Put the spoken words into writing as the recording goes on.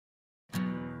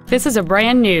This is a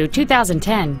brand new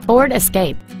 2010 Ford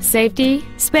Escape. Safety,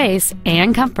 space,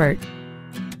 and comfort.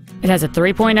 It has a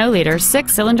 3.0-liter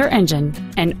six-cylinder engine,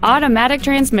 an automatic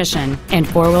transmission, and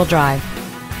four-wheel drive.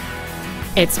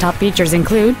 Its top features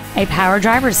include a power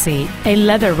driver's seat, a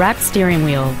leather-wrapped steering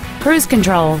wheel, cruise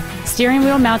control, steering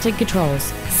wheel mounted controls,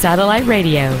 satellite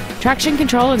radio, traction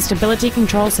control and stability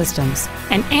control systems,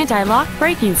 an anti-lock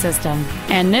braking system,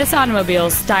 and this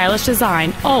automobile's stylish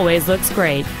design always looks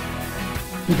great.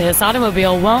 This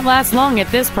automobile won't last long at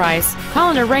this price. Call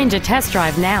and arrange a test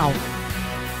drive now.